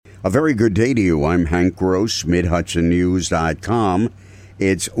A very good day to you. I'm Hank Gross, MidHudsonNews.com.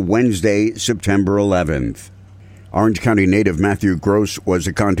 It's Wednesday, September 11th. Orange County native Matthew Gross was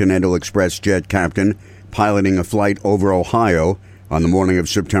a Continental Express jet captain piloting a flight over Ohio on the morning of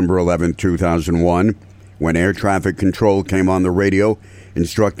September 11, 2001, when air traffic control came on the radio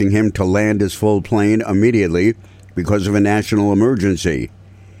instructing him to land his full plane immediately because of a national emergency.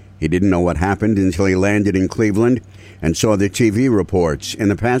 He didn't know what happened until he landed in Cleveland and saw the TV reports in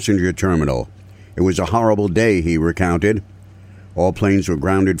the passenger terminal. It was a horrible day, he recounted. All planes were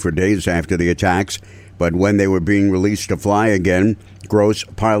grounded for days after the attacks, but when they were being released to fly again, Gross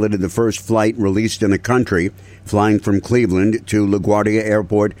piloted the first flight released in the country, flying from Cleveland to LaGuardia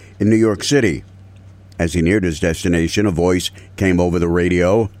Airport in New York City. As he neared his destination, a voice came over the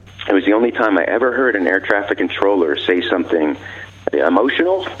radio. It was the only time I ever heard an air traffic controller say something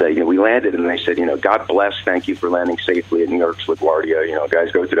emotional. We landed and they said, God bless, thank you for landing safely at New York's LaGuardia.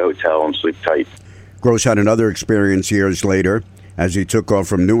 Guys, go to the hotel and sleep tight. Gross had another experience years later. As he took off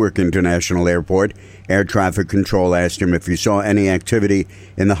from Newark International Airport, air traffic control asked him if he saw any activity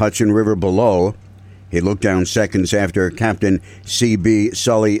in the Hudson River below. He looked down seconds after Captain C.B.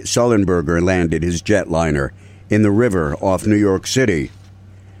 Sully Sullenberger landed his jetliner in the river off New York City.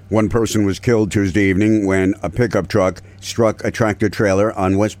 One person was killed Tuesday evening when a pickup truck struck a tractor-trailer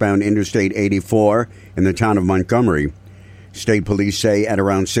on westbound Interstate 84 in the town of Montgomery. State police say at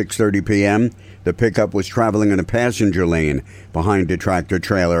around 6:30 p.m., the pickup was traveling in a passenger lane behind a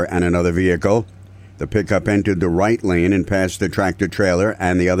tractor-trailer and another vehicle. The pickup entered the right lane and passed the tractor-trailer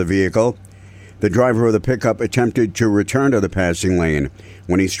and the other vehicle. The driver of the pickup attempted to return to the passing lane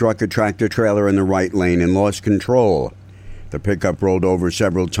when he struck a tractor-trailer in the right lane and lost control. The pickup rolled over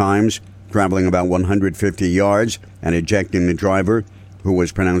several times, traveling about 150 yards and ejecting the driver, who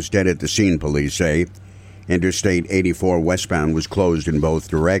was pronounced dead at the scene, police say. Interstate 84 westbound was closed in both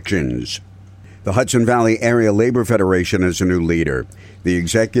directions. The Hudson Valley Area Labor Federation has a new leader. The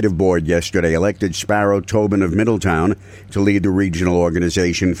executive board yesterday elected Sparrow Tobin of Middletown to lead the regional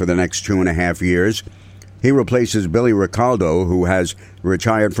organization for the next 2.5 years. He replaces Billy Ricaldo, who has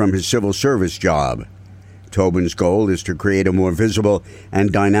retired from his civil service job. Tobin's goal is to create a more visible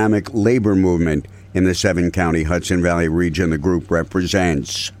and dynamic labor movement in the 7-county Hudson Valley region the group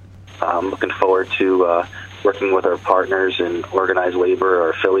represents. I'm looking forward to working with our partners in organized labor,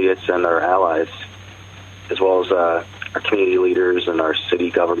 our affiliates, and our allies, as well as our community leaders and our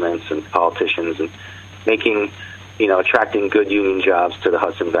city governments and politicians, and making, attracting good union jobs to the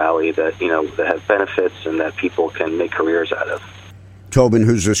Hudson Valley that have benefits and that people can make careers out of. Tobin,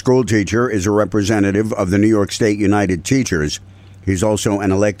 who's a school teacher, is a representative of the New York State United Teachers. He's also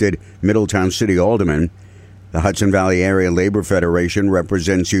an elected Middletown City Alderman. The Hudson Valley Area Labor Federation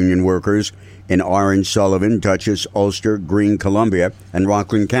represents union workers in Orange, Sullivan, Dutchess, Ulster, Greene, Columbia, and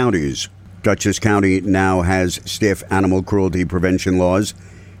Rockland counties. Dutchess County now has stiff animal cruelty prevention laws,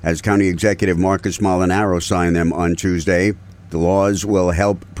 as County Executive Marcus Molinaro signed them on Tuesday. The laws will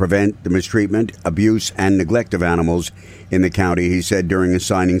help prevent the mistreatment, abuse, and neglect of animals in the county, he said during a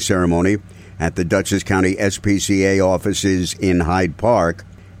signing ceremony at the Dutchess County SPCA offices in Hyde Park.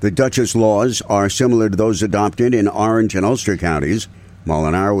 The Dutchess laws are similar to those adopted in Orange and Ulster counties.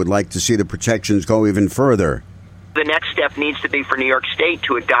 Molinaro would like to see the protections go even further. The next step needs to be for New York State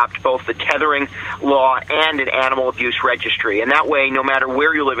to adopt both the tethering law and an animal abuse registry. And that way, no matter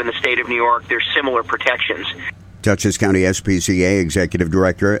where you live in the state of New York, there's similar protections. Dutchess County SPCA Executive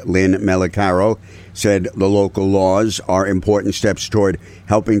Director Lynn Melicaro said the local laws are important steps toward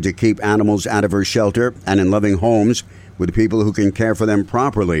helping to keep animals out of her shelter and in loving homes with people who can care for them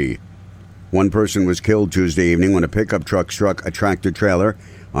properly. One person was killed Tuesday evening when a pickup truck struck a tractor-trailer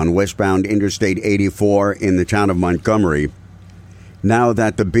on westbound Interstate 84 in the town of Montgomery. Now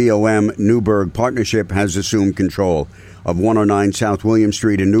that the BOM-Newburgh partnership has assumed control of 109 South William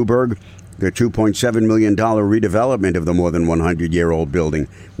Street in Newburgh, the $2.7 million redevelopment of the more than 100-year-old building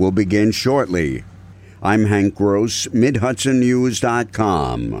will begin shortly. I'm Hank Gross,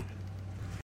 MidHudsonNews.com.